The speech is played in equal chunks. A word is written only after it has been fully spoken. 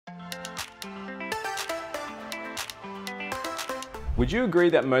Would you agree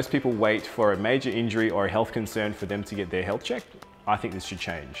that most people wait for a major injury or a health concern for them to get their health checked? I think this should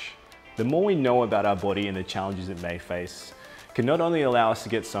change. The more we know about our body and the challenges it may face, can not only allow us to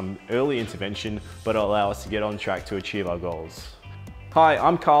get some early intervention, but allow us to get on track to achieve our goals. Hi,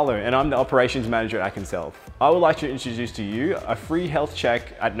 I'm Carlo and I'm the Operations Manager at Atkins Health. I would like to introduce to you a free health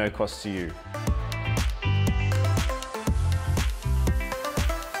check at no cost to you.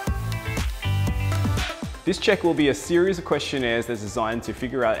 This check will be a series of questionnaires that's designed to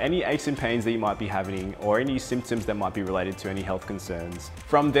figure out any aches and pains that you might be having or any symptoms that might be related to any health concerns.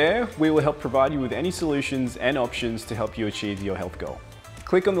 From there, we will help provide you with any solutions and options to help you achieve your health goal.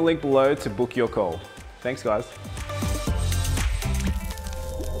 Click on the link below to book your call. Thanks guys.